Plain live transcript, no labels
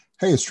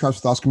Hey, it's Travis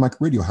with Oscar Mike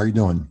Radio. How are you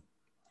doing?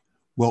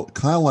 Well,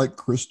 kind of like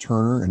Chris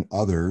Turner and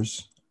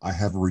others, I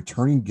have a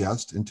returning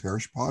guest in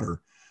Teresh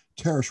Potter.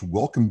 Teresh,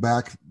 welcome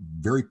back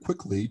very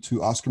quickly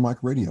to Oscar Mike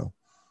Radio.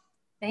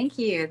 Thank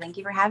you. Thank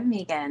you for having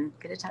me again.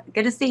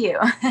 Good to see you.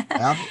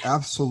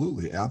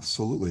 Absolutely,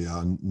 absolutely.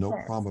 No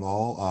Yes. problem at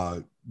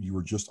all. You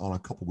were just on a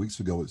couple weeks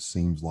ago, it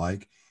seems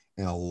like,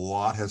 and a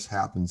lot has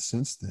happened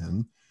since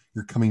then.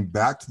 You're coming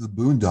back to the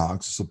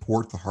Boondocks to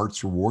support the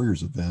Hearts are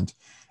Warriors event.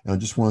 And I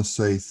just want to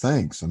say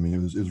thanks. I mean, it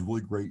was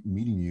really great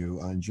meeting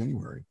you in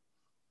January.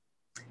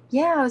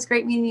 Yeah, it was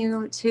great meeting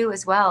you too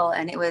as well.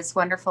 And it was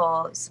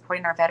wonderful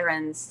supporting our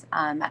veterans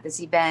at this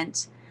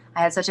event.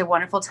 I had such a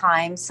wonderful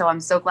time. So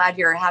I'm so glad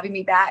you're having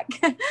me back.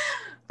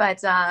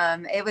 But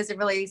it was a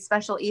really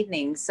special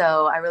evening.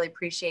 So I really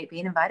appreciate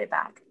being invited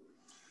back.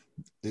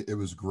 It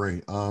was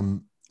great.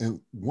 And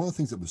one of the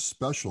things that was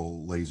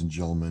special, ladies and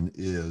gentlemen,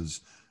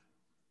 is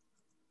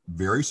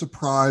very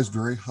surprised,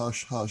 very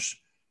hush hush.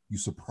 You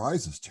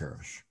surprised us,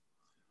 Teresh,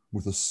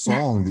 with a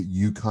song that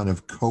you kind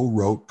of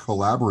co-wrote,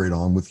 collaborate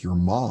on with your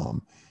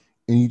mom,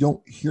 and you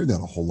don't hear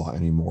that a whole lot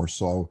anymore.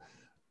 So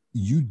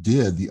you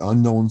did "The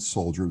Unknown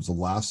Soldier." It was the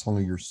last song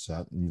of your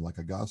set, and you're like,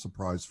 "I got a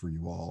surprise for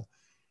you all,"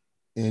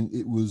 and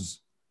it was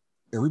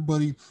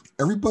everybody,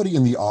 everybody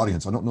in the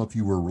audience. I don't know if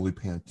you were really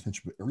paying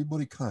attention, but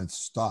everybody kind of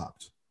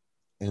stopped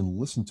and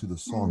listened to the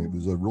song. It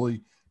was a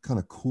really kind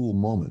of cool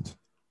moment.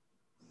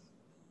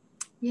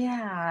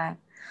 Yeah,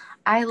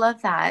 I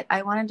love that.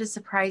 I wanted to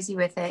surprise you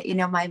with it.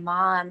 My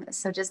mom,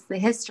 so just the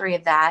history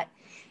of that,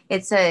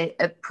 it's a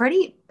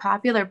pretty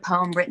popular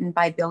poem written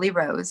by Billy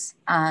Rose.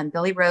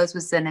 Billy Rose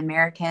was an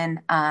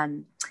American.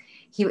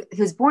 He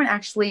was born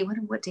actually,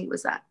 what date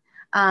was that?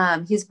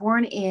 He was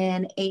born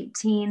in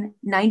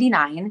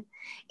 1899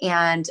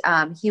 and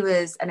he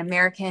was an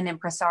American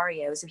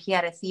impresario. So he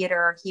had a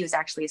theater, he was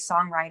actually a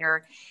songwriter,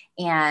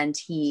 and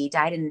he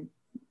died in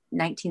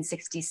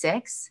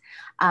 1966.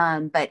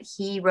 But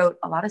he wrote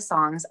a lot of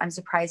songs. I'm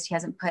surprised he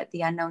hasn't put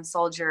the Unknown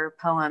Soldier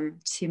poem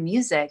to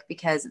music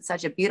because it's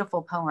such a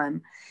beautiful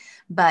poem.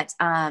 But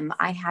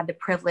I had the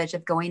privilege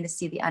of going to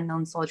see the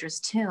Unknown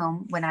Soldier's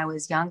tomb when I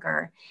was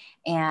younger.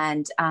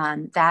 And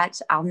that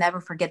I'll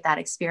never forget that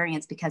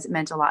experience because it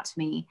meant a lot to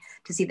me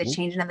to see the Well,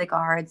 changing of the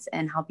guards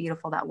and how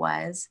beautiful that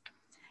was.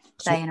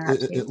 Did I so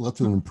interrupt it you? left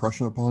an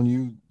impression upon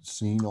you,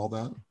 seeing all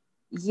that.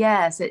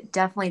 Yes, it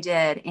definitely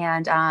did.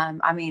 And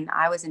I mean,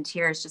 I was in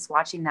tears just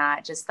watching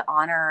that, just the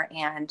honor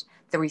and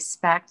the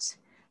respect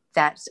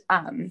that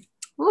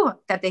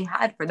that they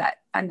had for that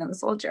unknown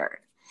soldier.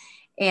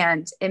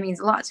 And it means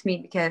a lot to me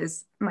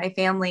because my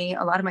family,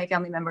 a lot of my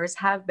family members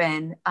have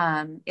been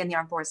in the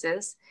armed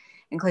forces,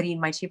 including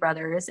my two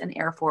brothers in the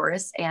Air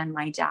Force, and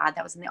my dad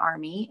that was in the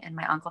Army, and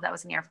my uncle that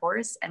was in the Air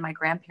Force, and my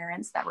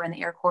grandparents that were in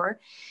the Air Corps.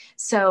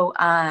 So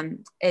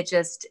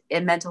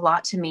it meant a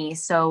lot to me.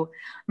 So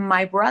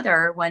my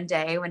brother, one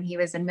day when he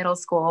was in middle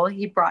school,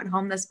 he brought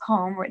home this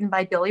poem written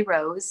by Billy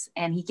Rose,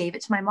 and he gave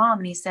it to my mom,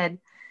 and he said,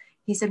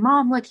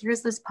 Mom, look,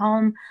 here's this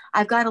poem.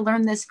 I've got to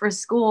learn this for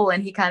school.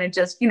 And he kind of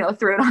just,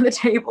 threw it on the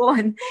table.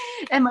 And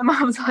my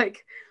mom's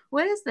like,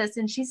 what is this?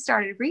 And she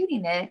started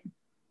reading it.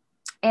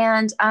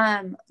 And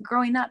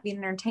growing up being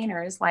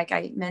entertainers, like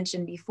I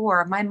mentioned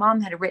before, my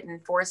mom had written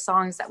 4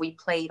 songs that we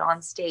played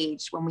on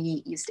stage when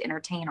we used to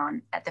entertain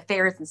on at the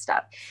fairs and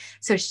stuff.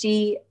 So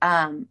she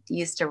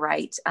used to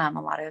write a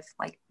lot of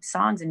like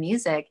songs and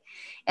music.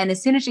 And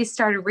as soon as she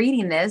started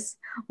reading this,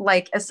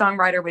 like a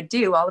songwriter would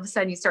do, all of a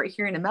sudden you start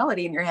hearing a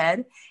melody in your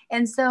head.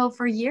 And so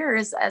for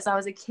years, as I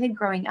was a kid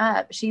growing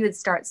up, she would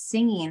start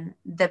singing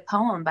the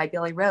poem by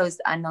Billy Rose,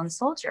 The Unknown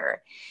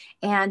Soldier.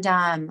 And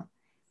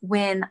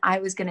when I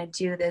was going to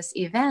do this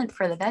event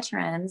for the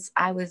veterans,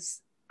 I,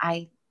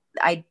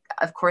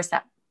 of course,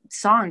 that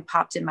song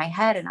popped in my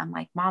head and I'm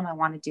like, Mom, I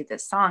want to do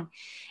this song.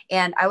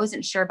 And I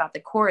wasn't sure about the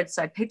chords.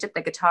 So I picked up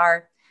the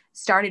guitar,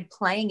 started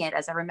playing it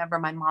as I remember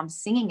my mom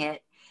singing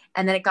it.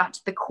 And then it got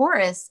to the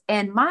chorus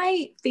and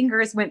my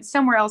fingers went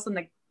somewhere else on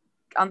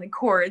the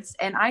chords.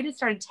 And I just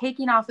started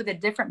taking off with a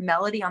different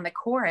melody on the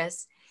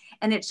chorus.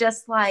 And it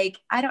just like,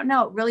 I don't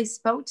know, it really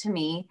spoke to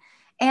me.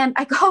 And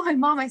I called my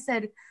mom.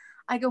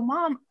 I go,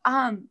 Mom,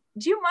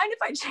 do you mind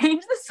if I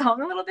change the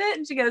song a little bit?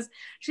 And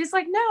she's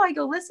like, no. I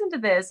go, listen to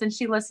this. And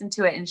she listened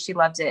to it and she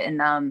loved it.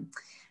 And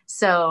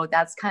so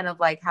that's kind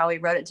of like how we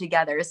wrote it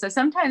together. So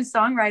sometimes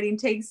songwriting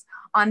takes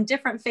on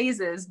different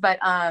phases, but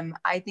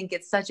I think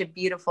it's such a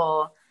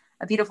beautiful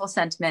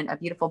sentiment, a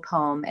beautiful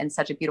poem, and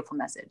such a beautiful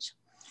message.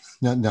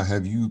 Now,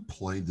 have you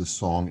played the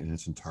song in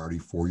its entirety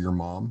for your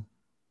mom?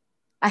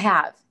 I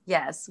have,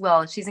 yes.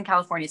 Well, she's in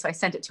California, so I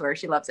sent it to her.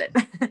 She loves it.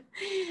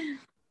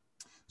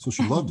 So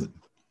she loved it.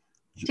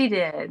 She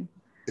did.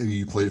 Have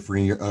you played it for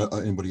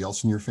anybody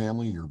else in your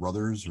family, your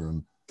brothers,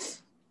 or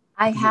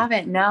I because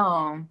haven't,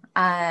 no.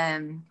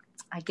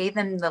 I gave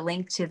them the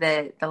link to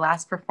the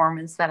last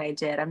performance that I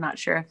did. I'm not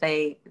sure if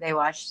they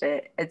watched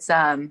it. It's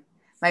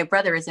my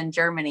brother is in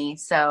Germany,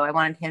 so I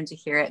wanted him to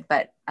hear it,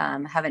 but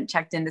haven't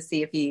checked in to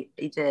see if he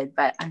did,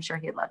 but I'm sure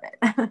he'd love it.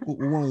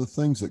 Well, one of the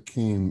things that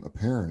came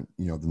apparent,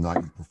 the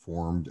night you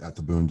performed at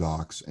the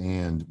Boondocks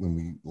and when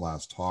we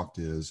last talked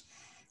is,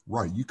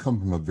 right, you come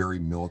from a very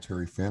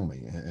military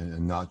family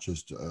and not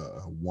just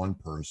one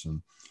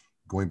person.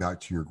 Going back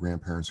to your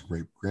grandparents and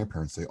great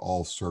grandparents, they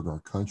all served our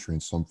country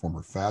in some form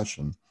or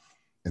fashion.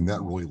 And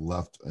that really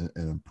left an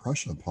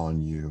impression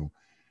upon you.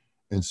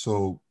 And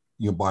so,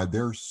 by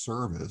their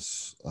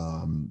service,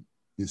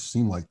 it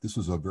seemed like this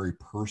was a very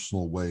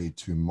personal way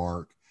to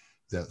mark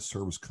that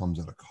service comes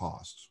at a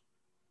cost.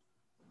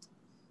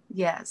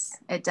 Yes,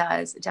 it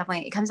does.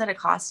 Definitely. It comes at a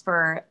cost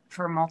for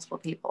multiple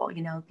people,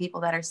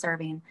 people that are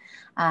serving,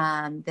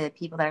 the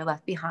people that are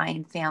left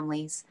behind,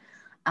 families,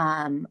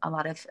 a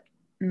lot of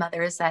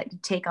mothers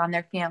that take on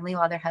their family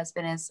while their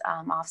husband is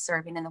off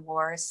serving in the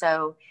war.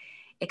 So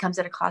it comes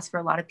at a cost for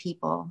a lot of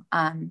people.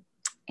 And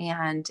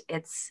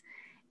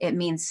it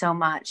means so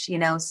much,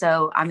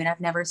 so, I mean, I've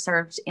never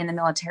served in the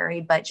military,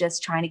 but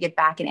just trying to get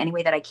back in any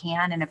way that I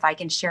can. And if I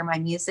can share my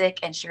music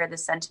and share the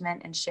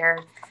sentiment and share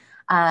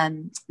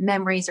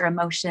memories or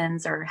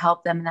emotions or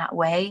help them that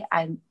way,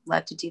 I'd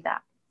love to do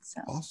that.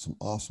 So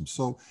Awesome.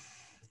 So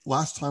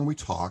last time we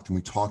talked, and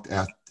we talked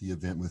at the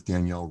event with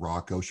Danielle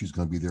Rocco, she's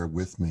going to be there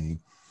with me.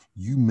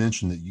 You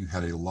mentioned that you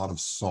had a lot of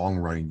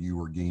songwriting you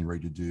were getting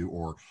ready to do,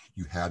 or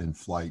you had in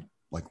flight,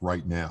 like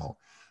right now.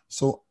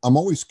 So I'm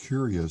always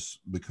curious,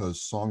 because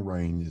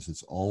songwriting is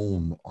its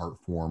own art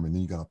form, and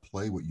then you got to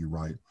play what you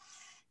write.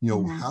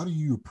 How do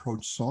you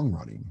approach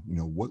songwriting?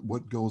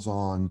 What goes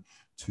on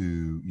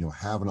to,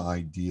 have an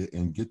idea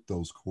and get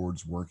those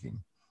chords working?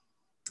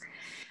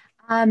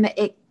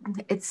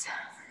 It's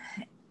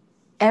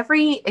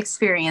every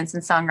experience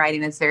in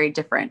songwriting is very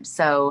different.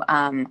 So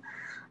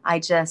I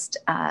just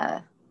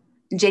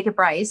Jacob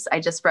Rice, I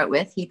just wrote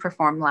with. He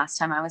performed last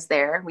time I was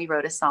there. We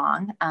wrote a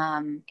song,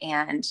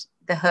 and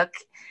the hook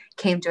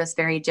came to us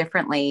very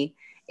differently.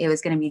 It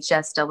was going to be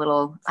just a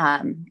little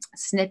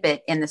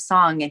snippet in the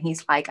song, and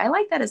he's like, I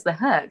like that as the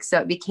hook. So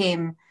it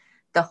became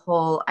the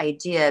whole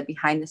idea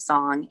behind the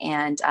song,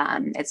 and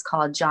it's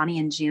called Johnny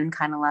and June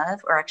Kind of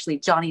Love, or actually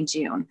Johnny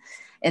June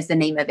is the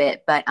name of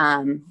it. But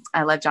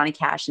I love Johnny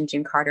Cash and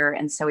June Carter,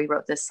 and so we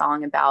wrote this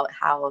song about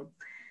how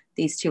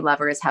these two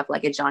lovers have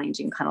like a Johnny and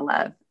June kind of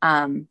love.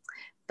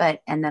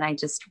 And then I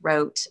just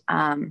wrote,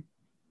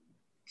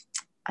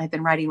 I've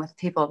been writing with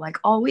people like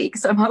all week,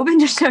 so I'm hoping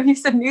to show you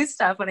some new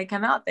stuff when I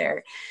come out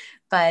there.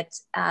 But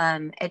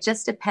it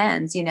just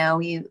depends,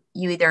 you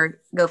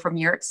either go from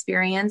your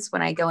experience.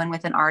 When I go in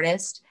with an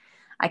artist,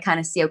 I kind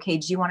of see, okay,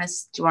 do you want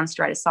us to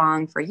write a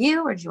song for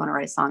you, or do you want to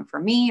write a song for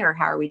me, or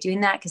how are we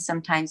doing that? Because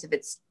sometimes if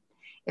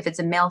it's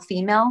a male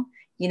female,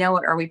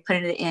 are we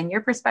putting it in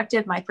your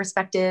perspective, my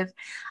perspective?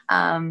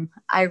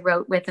 I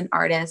wrote with an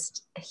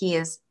artist. He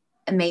is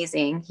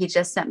amazing. He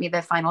just sent me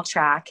the final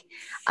track.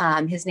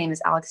 His name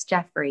is Alex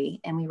Jeffrey,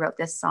 and we wrote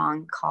this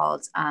song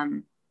called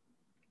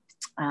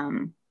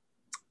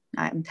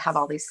I have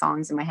all these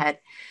songs in my head,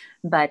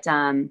 but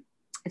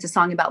it's a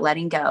song about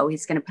letting go.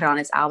 He's going to put on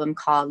his album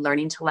called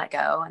Learning to Let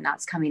Go, and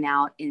that's coming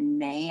out in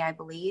May, I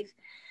believe.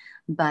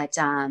 But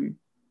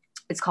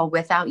it's called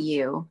Without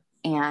You.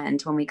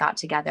 And when we got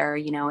together,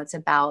 it's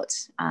about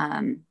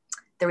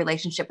the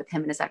relationship with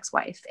him and his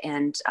ex-wife,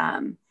 and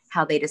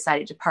how they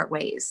decided to part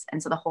ways.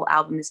 And so the whole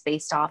album is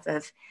based off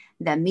of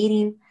them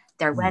meeting,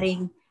 their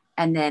wedding,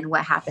 and then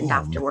what happened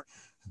afterward.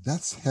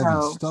 That's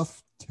heavy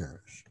stuff,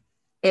 Tarish.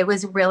 It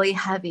was really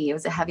heavy. It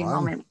was a heavy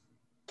moment.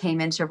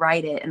 Came in to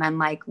write it, and I'm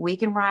like, we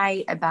can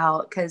write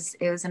about, because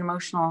it was an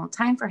emotional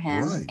time for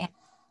him. Right.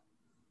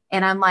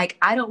 And I'm like,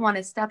 I don't want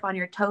to step on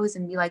your toes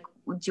and be like,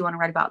 do you want to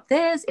write about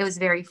this? It was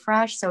very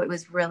fresh. So it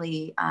was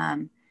really,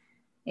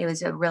 it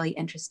was a really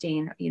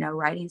interesting,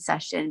 writing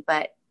session.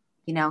 But,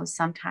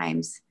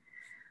 sometimes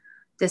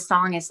this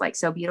song is like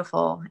so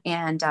beautiful,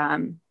 and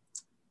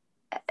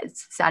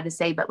it's sad to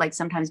say, but like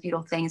sometimes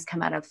beautiful things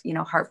come out of,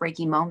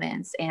 heartbreaking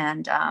moments.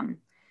 And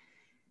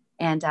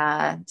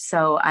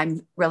so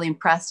I'm really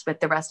impressed with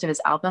the rest of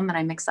his album, and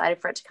I'm excited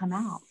for it to come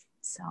out.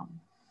 So.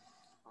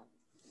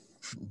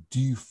 Do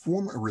you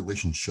form a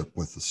relationship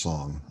with the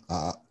song?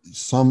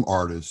 Some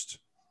artists,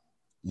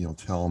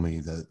 tell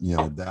me that,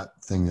 that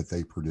thing that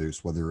they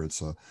produce, whether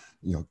it's a,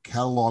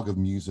 catalog of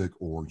music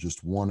or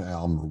just one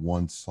album or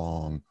one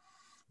song,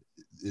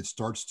 it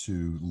starts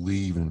to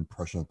leave an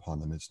impression upon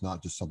them. It's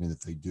not just something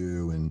that they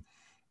do, and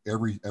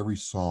every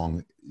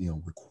song,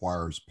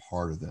 requires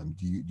part of them.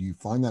 Do you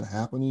find that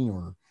happening,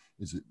 or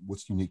is it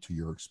what's unique to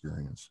your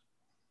experience?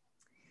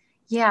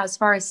 Yeah, as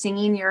far as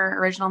singing your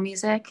original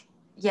music,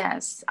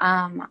 yes.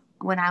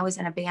 When I was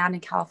in a band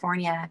in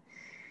California,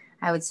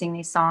 I would sing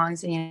these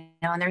songs, and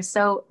and they're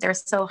so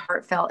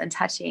heartfelt and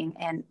touching,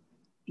 and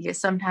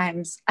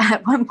sometimes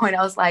at one point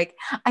I was like,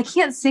 I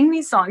can't sing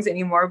these songs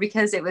anymore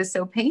because it was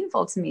so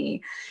painful to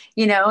me,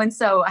 and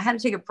so I had to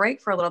take a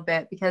break for a little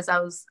bit because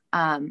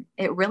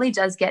it really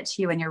does get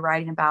to you when you're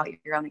writing about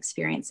your own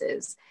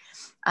experiences.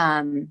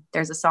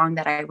 There's a song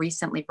that I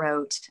recently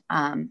wrote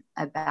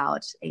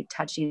about a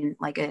touching,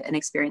 like an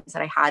experience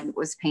that I had that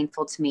was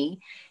painful to me.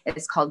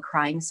 It's called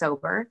Crying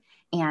Sober.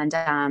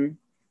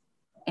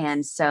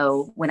 And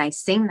so when I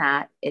sing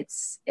that,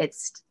 it's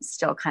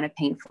still kind of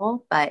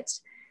painful, but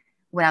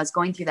when I was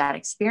going through that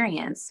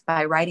experience,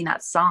 by writing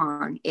that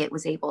song, it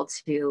was able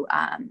to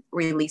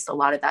release a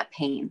lot of that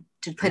pain,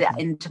 to put it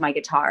into my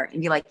guitar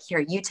and be like, here,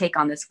 you take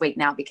on this weight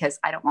now because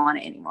I don't want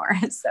it anymore.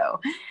 So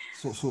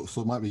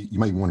you might be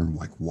wondering,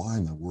 like, why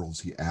in the world is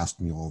he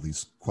asking me all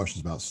these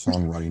questions about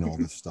songwriting, all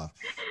this stuff?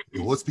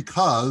 Well, it's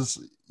because,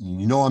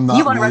 I'm not.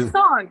 You want to write a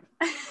song.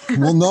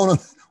 Well, no.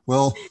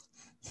 Well,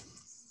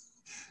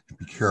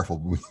 be careful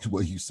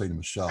what you say to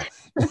Michelle.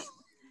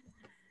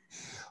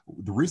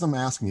 The reason I'm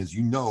asking is,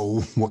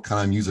 what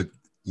kind of music,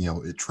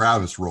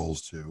 Travis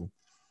rolls to.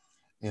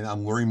 And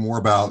I'm learning more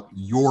about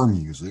your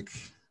music.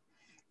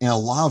 And a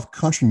lot of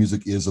country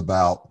music is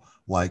about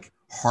like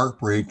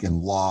heartbreak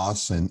and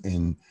loss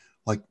and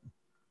like,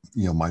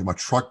 my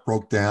truck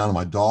broke down and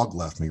my dog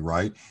left me,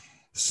 right?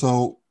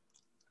 So,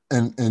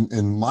 and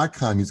my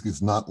kind of music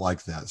is not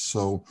like that.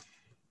 So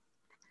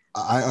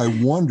I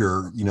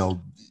wonder,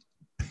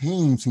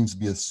 pain seems to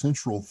be a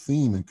central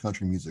theme in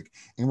country music,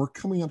 and we're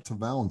coming up to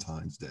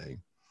Valentine's Day.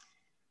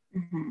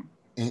 Mm-hmm.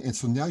 And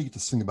so now you get to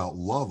sing about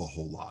love a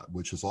whole lot,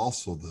 which is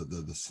also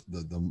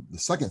the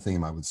second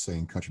theme I would say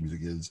in country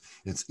music is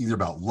it's either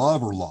about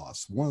love or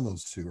loss, one of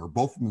those two, or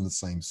both of them in the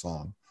same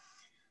song.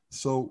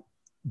 So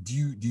do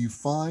you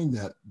find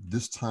that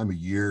this time of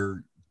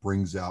year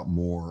brings out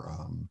more,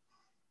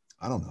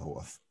 I don't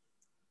know,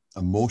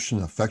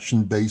 emotion,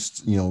 affection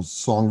based,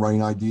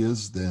 songwriting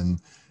ideas than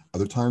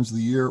other times of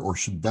the year? Or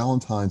should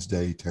Valentine's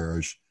Day,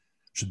 Tarish,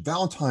 should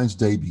Valentine's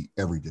Day be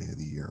every day of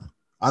the year?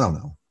 I don't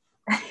know.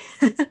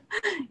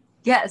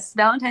 Yes,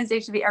 Valentine's Day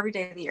should be every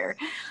day of the year.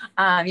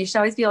 You should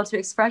always be able to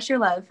express your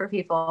love for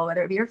people,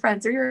 whether it be your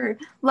friends or your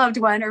loved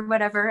one or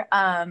whatever.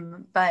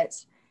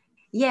 But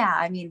yeah,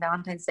 I mean,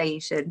 Valentine's Day, you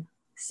should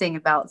sing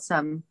about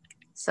some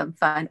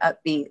fun,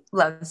 upbeat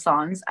love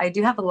songs. I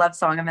do have a love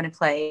song I'm going to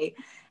play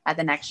at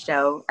the next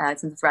show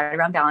since it's right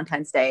around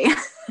Valentine's Day.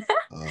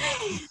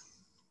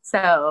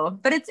 So,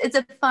 but it's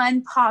a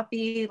fun,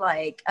 poppy,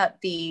 like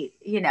upbeat,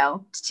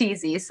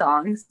 cheesy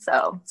song.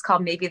 So it's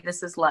called Maybe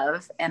This Is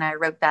Love. And I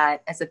wrote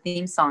that as a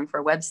theme song for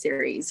a web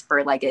series for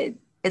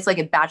it's like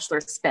a Bachelor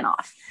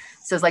spinoff.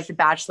 So it's like The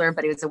Bachelor,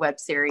 but it was a web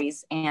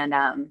series. And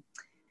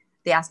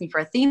they asked me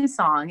for a theme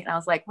song. And I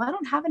was like, well, I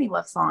don't have any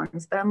love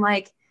songs, but I'm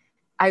like,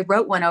 I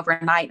wrote one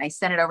overnight and I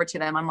sent it over to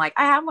them. I'm like,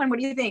 I have one. What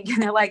do you think?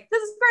 And they're like,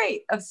 this is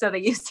great. So they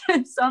used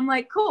it. So I'm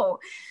like, cool.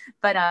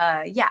 But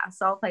yeah,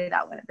 so I'll play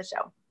that one at the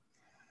show.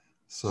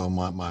 So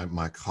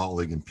my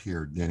colleague and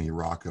peer, Danny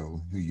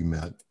Rocco, who you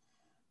met,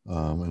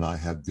 and I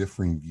have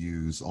differing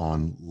views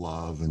on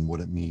love and what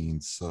it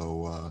means.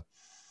 So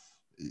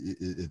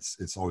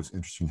it's always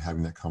interesting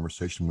having that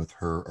conversation with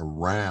her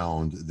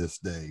around this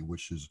day,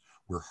 which is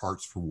where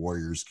Hearts for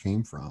Warriors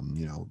came from.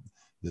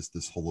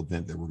 This whole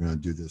event that we're going to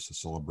do this to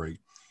celebrate,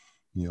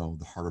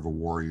 the heart of a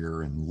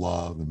warrior and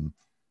love and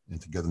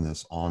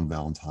togetherness on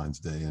Valentine's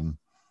Day. And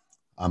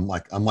I'm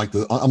like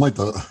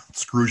the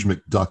Scrooge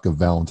McDuck of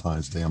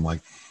Valentine's Day. I'm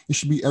like, it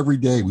should be every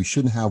day. We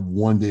shouldn't have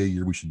one day a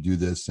year. We should do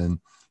this. And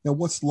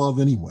what's love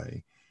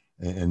anyway?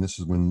 And this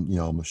is when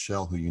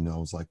Michelle, who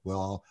is like,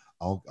 well,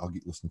 I'll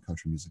get listen to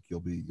country music.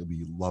 You'll be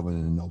loving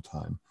it in no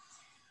time.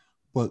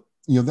 But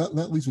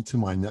that leads me to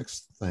my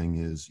next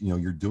thing is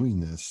you're doing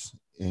this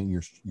and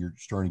you're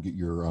starting to get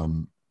your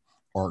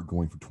art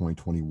going for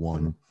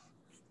 2021.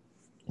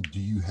 Do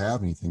you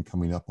have anything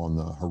coming up on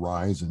the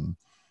horizon?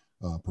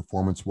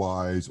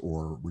 Performance-wise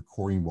or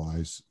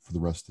recording-wise for the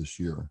rest of this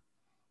year?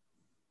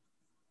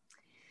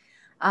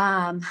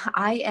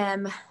 I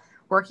am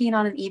working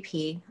on an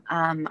EP.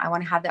 I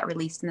want to have that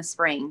released in the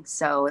spring.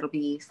 So it'll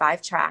be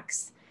 5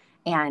 tracks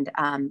and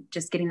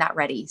just getting that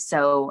ready.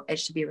 So it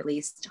should be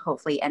released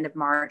hopefully end of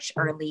March,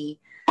 early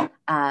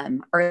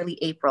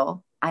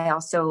April. I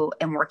also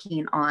am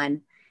working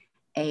on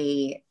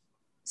a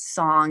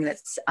song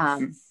that's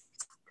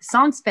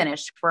song's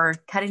finished. We're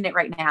cutting it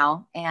right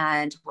now,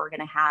 and we're going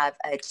to have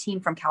a team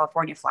from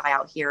California fly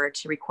out here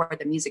to record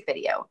the music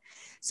video.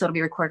 So it'll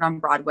be recorded on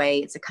Broadway.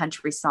 It's a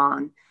country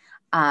song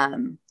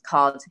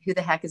called Who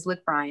the Heck is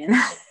Luke Bryan?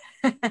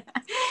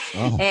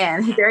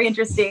 And very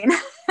interesting.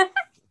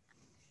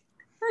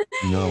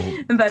 No,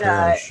 but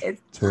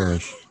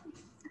Tarish,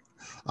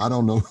 I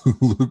don't know who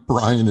Luke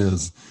Bryan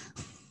is.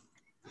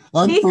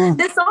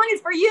 This song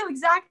is for you,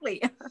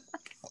 exactly.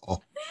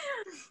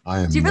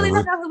 I am. Do you really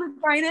not know who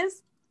Luke Bryan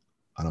is?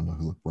 I don't know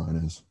who Luke Bryan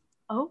is.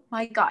 Oh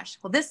my gosh.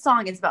 Well, this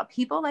song is about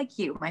people like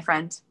you, my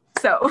friend.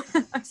 So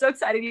I'm so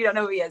excited you don't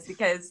know who he is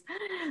because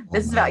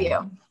this is about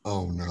you.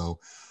 Oh no.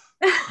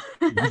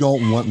 You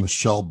don't want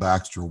Michelle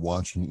Baxter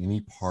watching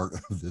any part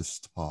of this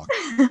talk.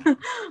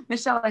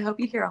 Michelle, I hope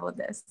you hear all of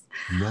this.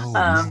 No, no,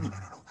 no, no, no.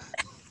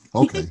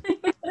 Okay.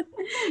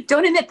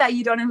 Don't admit that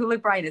you don't know who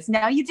Luke Bryan is.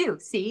 Now you do.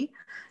 See?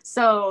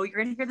 So you're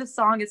going to hear the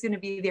song. It's going to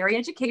be very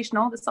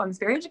educational. The song is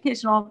very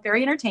educational,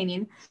 very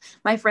entertaining.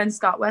 My friend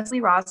Scott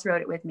Wesley Ross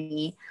wrote it with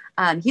me.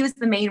 He was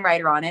the main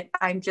writer on it.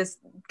 I'm just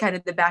kind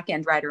of the back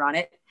end writer on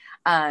it.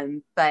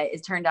 But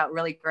it turned out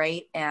really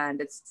great, and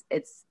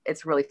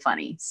it's really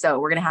funny. So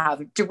we're going to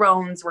have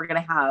drones. We're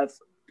going to have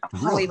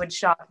Hollywood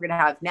shots. We're going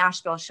to have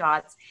Nashville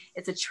shots.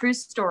 It's a true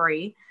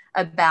story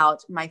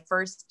about my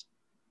first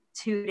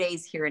 2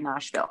 days here in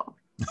Nashville.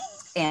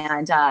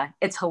 And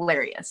it's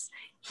hilarious.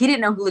 He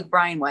didn't know who Luke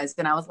Bryan was.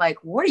 And I was like,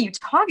 what are you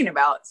talking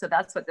about? So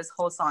that's what this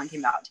whole song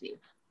came out to be.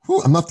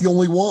 Ooh, I'm not the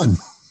only one.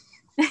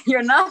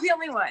 You're not the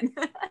only one.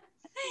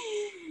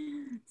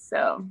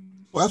 So.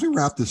 Well, as we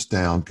wrap this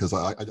down, because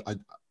I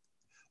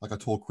like I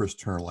told Chris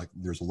Turner, like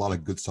there's a lot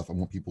of good stuff. I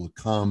want people to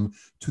come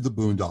to the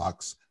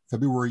Boondocks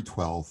February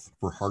 12th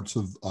for Hearts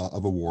of a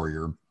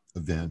Warrior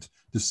event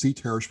to see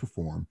Teresh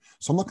perform.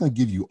 So I'm not going to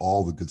give you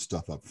all the good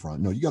stuff up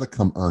front. No, you got to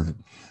come earn it.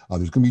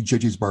 There's going to be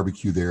JJ's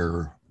barbecue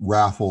there,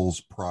 raffles,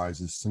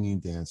 prizes, singing,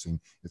 dancing.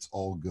 It's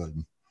all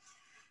good.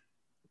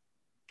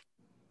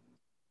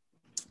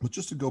 But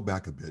just to go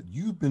back a bit,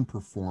 you've been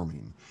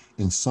performing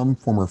in some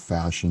form or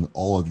fashion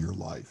all of your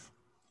life.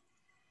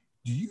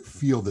 Do you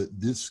feel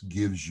that this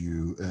gives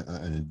you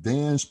an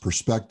advanced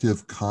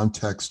perspective,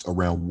 context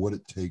around what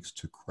it takes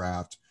to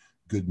craft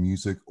good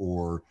music?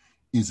 Or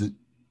is it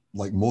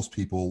like most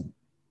people,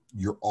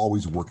 you're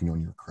always working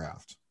on your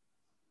craft?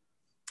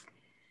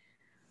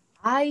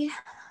 I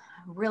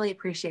really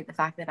appreciate the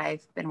fact that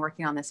I've been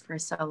working on this for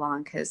so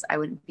long, because I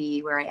wouldn't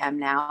be where I am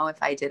now if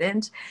I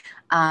didn't.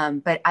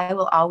 But I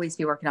will always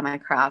be working on my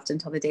craft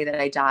until the day that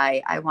I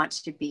die. I want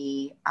to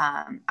be,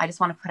 I just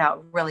want to put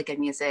out really good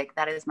music.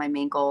 That is my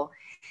main goal.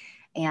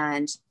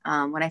 And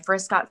when I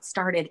first got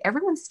started,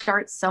 everyone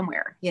starts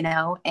somewhere, you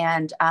know,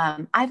 and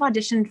I've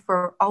auditioned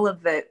for all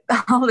of the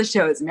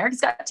shows: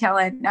 America's Got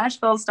Talent,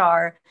 Nashville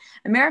Star,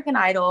 American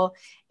Idol.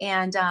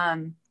 And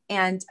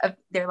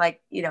they're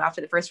like, you know,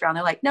 after the first round,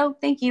 they're like, no,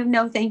 thank you.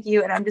 No, thank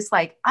you. And I'm just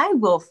like, I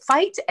will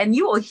fight and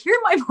you will hear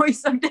my voice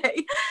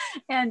someday.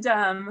 And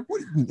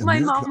What do you mean, my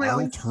American mom Idol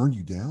always turned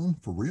you down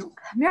for real?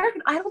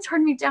 American Idol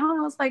turned me down.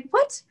 I was like,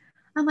 what?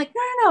 I'm like,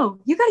 no,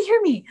 you got to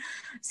hear me.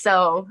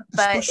 So,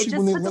 but Especially it just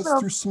when they puts a let little.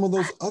 through some of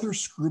those other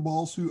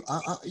screwballs who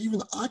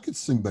even I could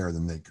sing better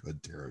than they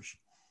could, Teresh.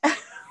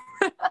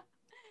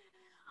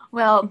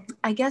 Well,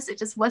 I guess it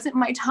just wasn't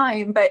my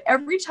time. But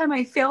every time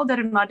I failed at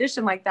an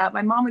audition like that,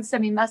 my mom would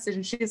send me a message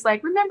and she's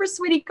like, remember,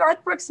 sweetie,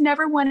 Garth Brooks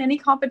never won any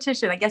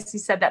competition. I guess he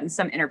said that in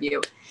some interview.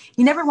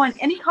 He never won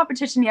any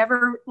competition he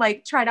ever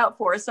like tried out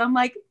for. So I'm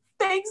like,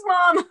 thanks,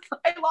 Mom.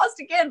 I lost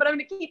again, but I'm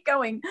going to keep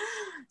going.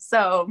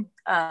 So,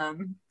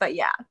 but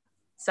yeah.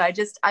 So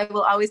I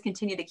will always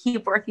continue to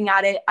keep working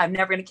at it. I'm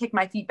never going to kick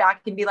my feet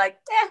back and be like,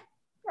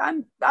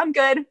 I'm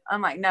good.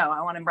 I'm like, no,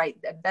 I want to write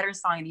a better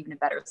song and even a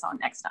better song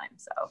next time.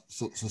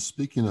 So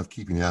speaking of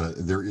keeping at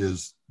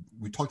it,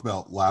 we talked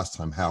about last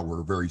time how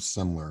we're very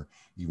similar,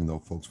 even though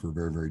folks were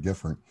very, very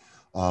different.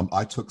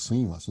 I took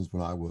singing lessons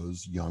when I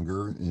was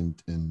younger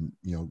and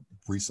you know,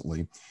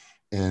 recently,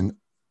 and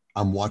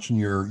I'm watching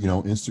your, you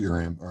know,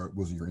 Instagram, or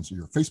was it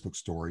your Facebook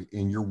story,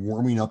 and you're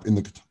warming up in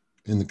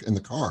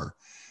the car.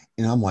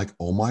 And I'm like,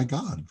 oh my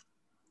God.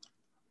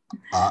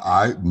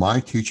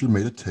 My teacher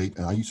made a tape,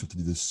 and I used to have to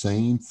do the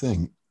same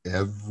thing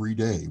every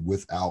day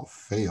without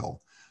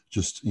fail.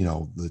 Just, you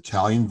know, the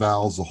Italian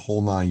vowels, the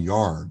whole 9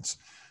 yards.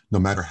 No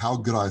matter how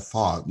good I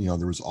thought, you know,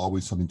 there was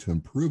always something to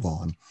improve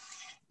on.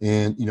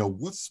 And, you know,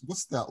 what's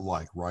that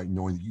like, right?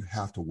 Knowing that you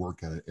have to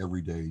work at it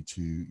every day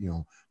to, you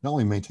know, not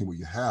only maintain what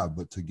you have,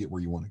 but to get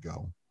where you want to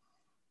go.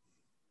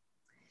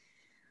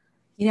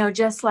 You know,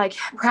 just like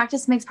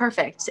practice makes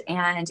perfect.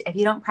 And if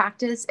you don't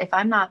practice, if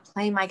I'm not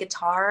playing my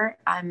guitar,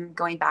 I'm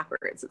going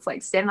backwards. It's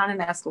like standing on an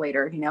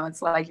escalator, you know,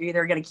 it's like you're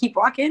either going to keep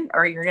walking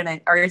or you're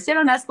standing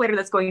on an escalator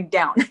that's going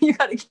down. You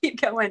got to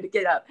keep going to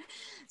get up.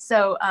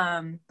 So,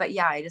 but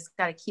yeah, I just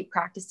got to keep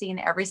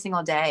practicing every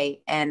single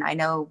day. And I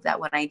know that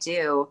when I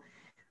do,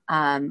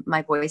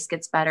 my voice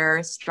gets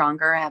better,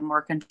 stronger, I have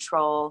more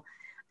control.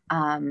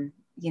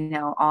 You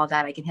know, all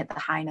that. I can hit the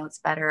high notes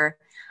better.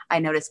 I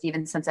noticed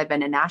even since I've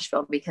been in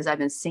Nashville, because I've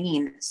been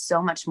singing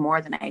so much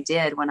more than I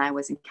did when I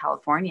was in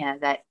California,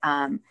 that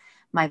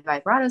my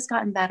vibrato's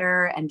gotten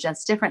better and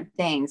just different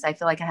things. I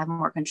feel like I have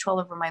more control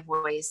over my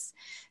voice.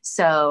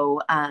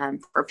 So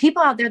for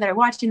people out there that are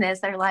watching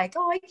this, that are like,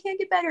 oh, I can't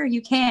get better.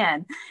 You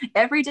can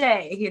every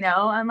day, you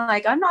know. I'm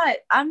like, I'm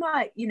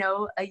not, you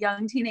know, a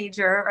young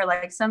teenager or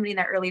like somebody in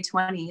their early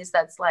 20s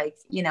that's like,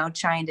 you know,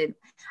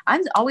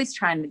 I'm always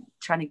trying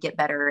to get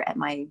better at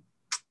my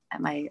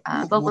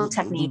vocal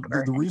technique.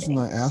 The reason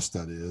I asked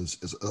that is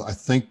I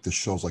think the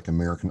shows like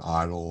American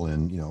Idol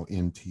and, you know,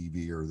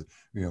 MTV or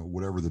you know,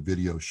 whatever the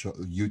video show,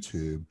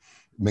 YouTube,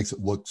 makes it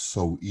look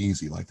so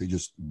easy. Like they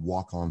just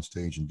walk on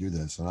stage and do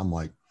this. And I'm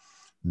like,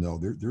 no,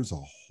 there's a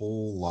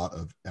whole lot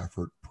of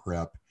effort,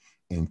 prep,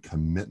 and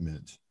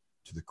commitment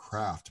to the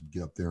craft to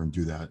get up there and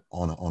do that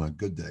on a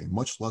good day,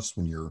 much less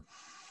when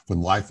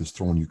life is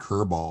throwing you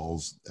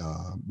curveballs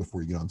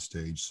before you get on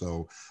stage.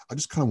 So I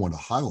just kind of want to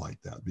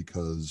highlight that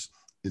because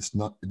it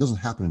doesn't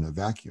happen in a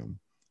vacuum.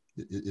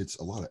 It's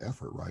a lot of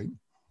effort, right?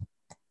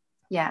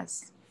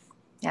 Yes.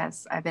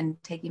 Yes. I've been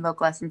taking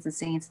vocal lessons and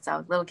singing since I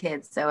was a little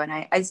kid. So, and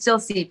I still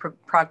see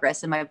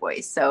progress in my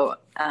voice. So,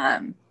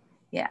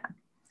 yeah.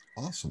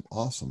 Awesome.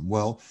 Awesome.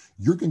 Well,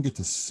 you're going to get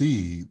to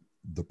see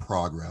the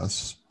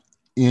progress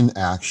in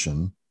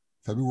action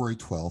February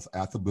 12th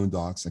at the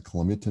Boondocks in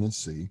Columbia,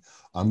 Tennessee.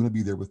 I'm going to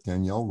be there with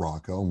Danielle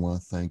Rocco. I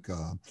want to thank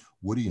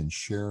Woody and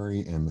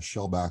Sherry and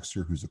Michelle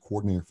Baxter, who's the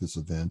coordinator for this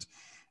event.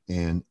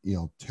 And,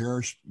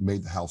 Teresh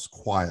made the house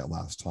quiet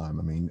last time.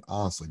 I mean,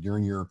 honestly,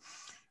 during your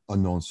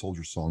Unknown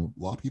Soldier song,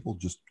 a lot of people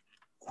just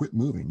quit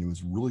moving. It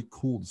was really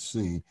cool to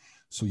see.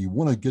 So you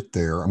want to get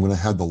there. I'm going to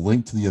have the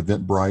link to the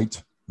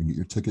Eventbrite. You get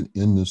your ticket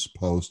in this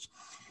post.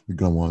 You're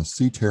going to want to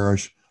see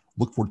Teresh.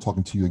 Look forward to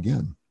talking to you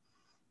again.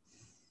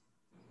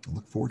 I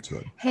look forward to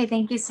it. Hey,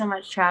 thank you so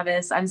much,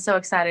 Travis. I'm so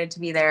excited to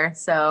be there.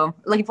 So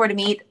looking forward to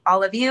meet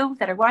all of you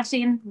that are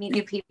watching, meet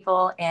new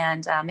people,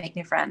 and make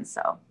new friends.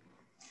 So.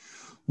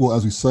 Well,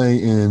 as we say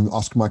in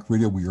Oscar Mike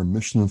Radio, we are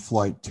mission in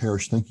flight.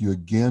 Teresh, thank you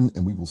again,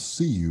 and we will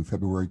see you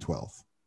February 12th.